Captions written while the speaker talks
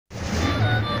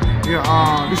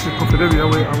Yeah, this is Prophet David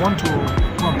Yahweh. I want to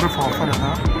come and pray for our father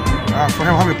now. For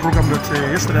him, have a program that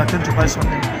yesterday I came to buy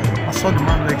something. I saw the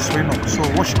man like swaying up. So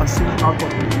wash and see out of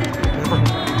it.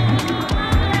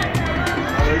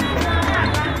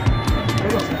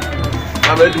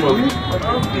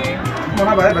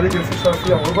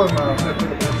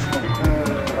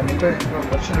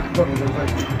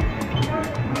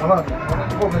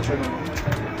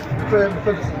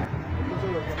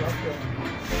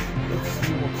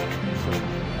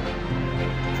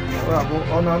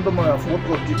 On under my foot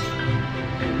of it.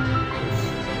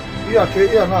 Yeah,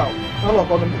 okay, yeah, now. How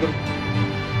about them? 2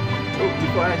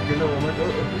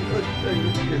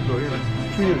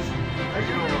 years.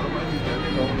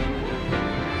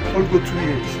 All good 2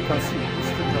 years. You can see it's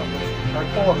still down.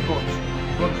 Like all the gods.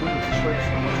 God really destroys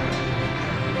so much.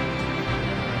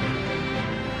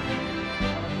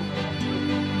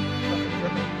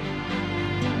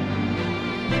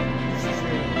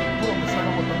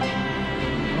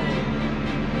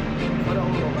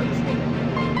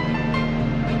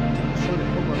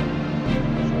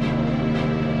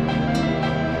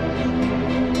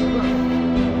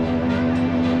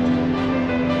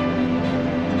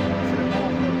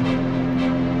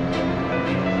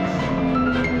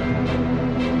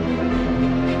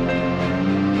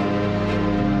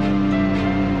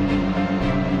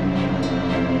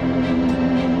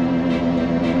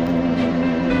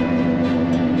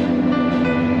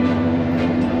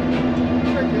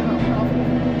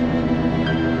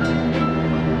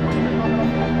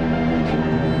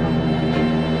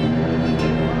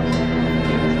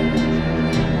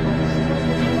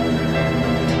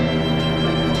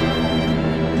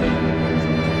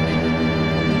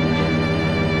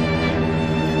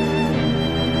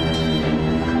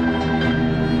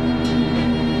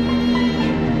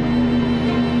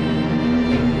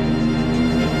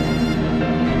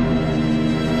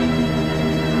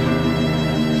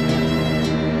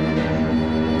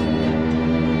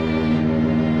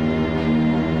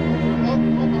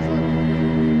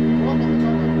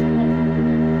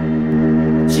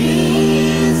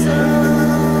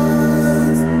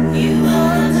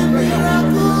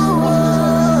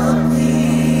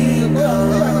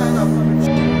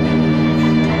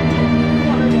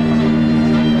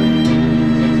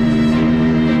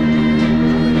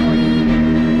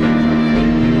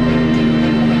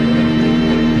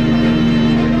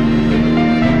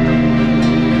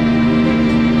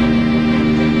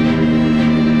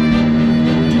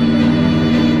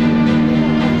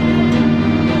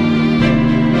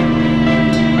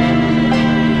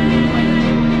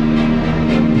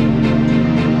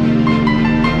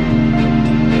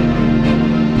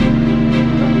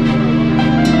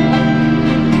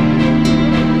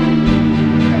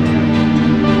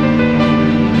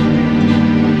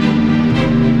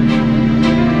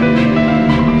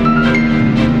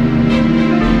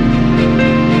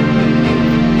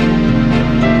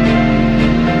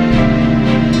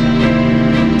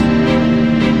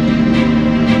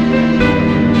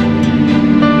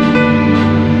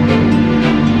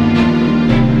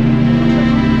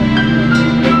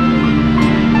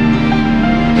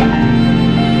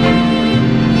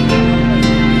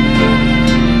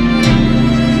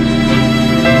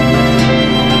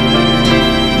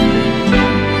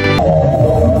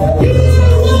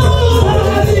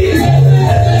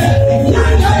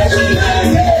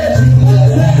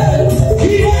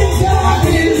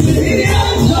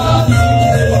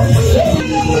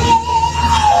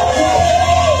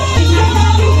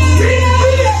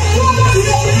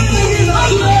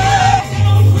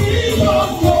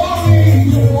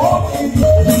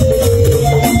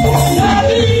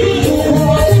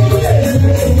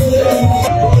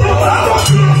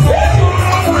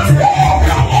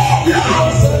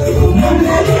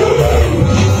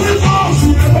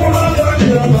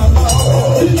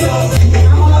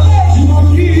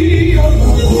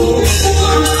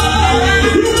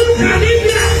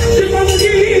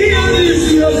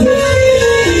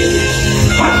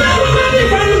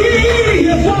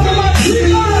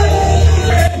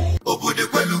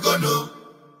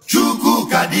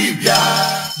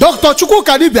 Dr. Chukwu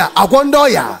Kadibia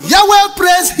Agwondoya Yahweh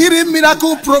Praise Healing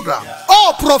Miracle Program.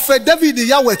 Oh, Prophet David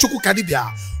Yahweh Chukwu Kadibia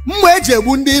mgbe eji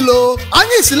egbu ndị ilo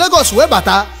anyị si Lagos wee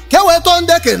bata ka wee tọọ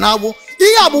ndeke na agwụ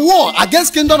ihe abụ war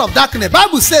against kingdom of darkness.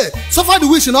 Bible say suffer the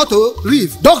witch not to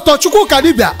live. Dr. Chukwu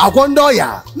Kadibia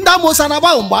Agwondoya ndị amosa na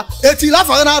agba mgba etiri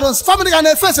afọ na arụs family ga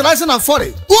na-efesi rising and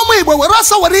falling. Ụmụ Igbo were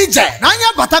ọsọ were ije na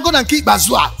anya batago na nke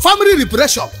ikpeazụ a family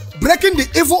repression, breaking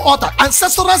the evil altar,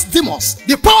 ancestral demons.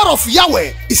 The power of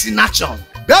Yahweh is in action.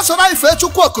 bịa soro anyị fee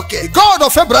Chukwu Okike, God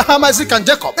of Abraham, Isaac and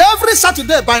Jacob, every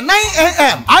Saturday by 9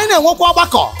 a.m. anyị na-enwekwa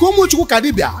ọgbakọ ka ụmụ Chukwu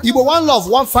Kadibia, Igbo One Love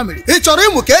One Family. Ị chọrọ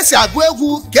ịmụ ka esi agụ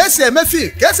egwu, ka esi eme film,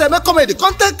 ka esi eme comedy,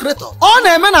 content creator, ọ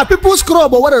na-eme na People's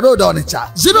Club Owerri Road Onitsha,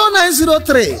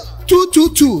 0903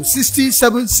 222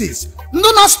 6076. Ndị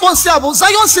na sponsor bụ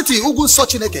Zion City Ugwu Nsọ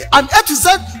Chineke and A-to-Z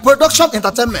Production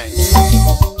Entertainment.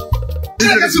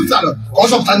 Ọ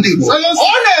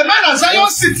na-eme na Zion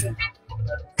City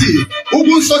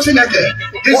Ugwu Nsọ Chineke,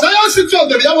 the Zion City of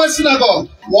the Yahweh Synagogue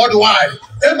worldwide.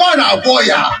 Ebe a na-agwọ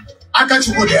ya aka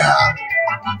Chukwu dị ha.